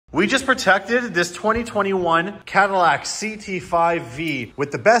We just protected this 2021 Cadillac CT5V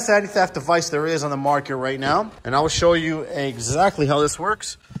with the best anti-theft device there is on the market right now. And I will show you exactly how this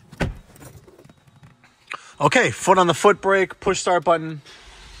works. Okay, foot on the foot brake, push start button.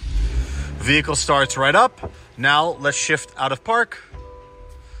 Vehicle starts right up. Now let's shift out of park.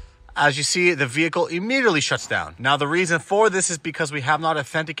 As you see, the vehicle immediately shuts down. Now, the reason for this is because we have not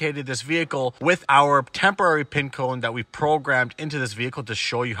authenticated this vehicle with our temporary pin code that we programmed into this vehicle to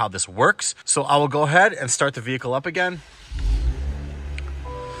show you how this works. So I will go ahead and start the vehicle up again.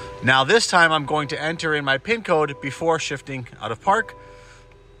 Now, this time I'm going to enter in my pin code before shifting out of park.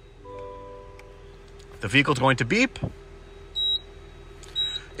 The vehicle is going to beep,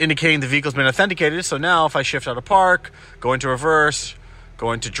 indicating the vehicle's been authenticated. So now if I shift out of park, go into reverse,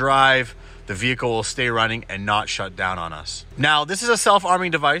 go into drive, the vehicle will stay running and not shut down on us. Now, this is a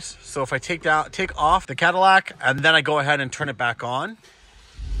self-arming device. So if I take off the Cadillac and then I go ahead and turn it back on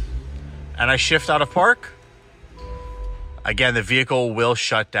and I shift out of park, again, the vehicle will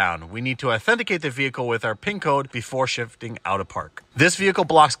shut down. We need to authenticate the vehicle with our PIN code before shifting out of park. This vehicle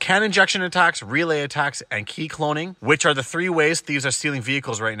blocks CAN injection attacks, relay attacks, and key cloning, which are the 3 ways thieves are stealing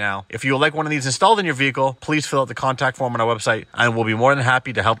vehicles right now. If you would like one of these installed in your vehicle, please fill out the contact form on our website and we'll be more than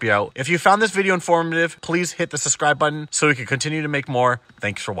happy to help you out. If you found this video informative, please hit the subscribe button so we can continue to make more.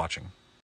 Thanks for watching.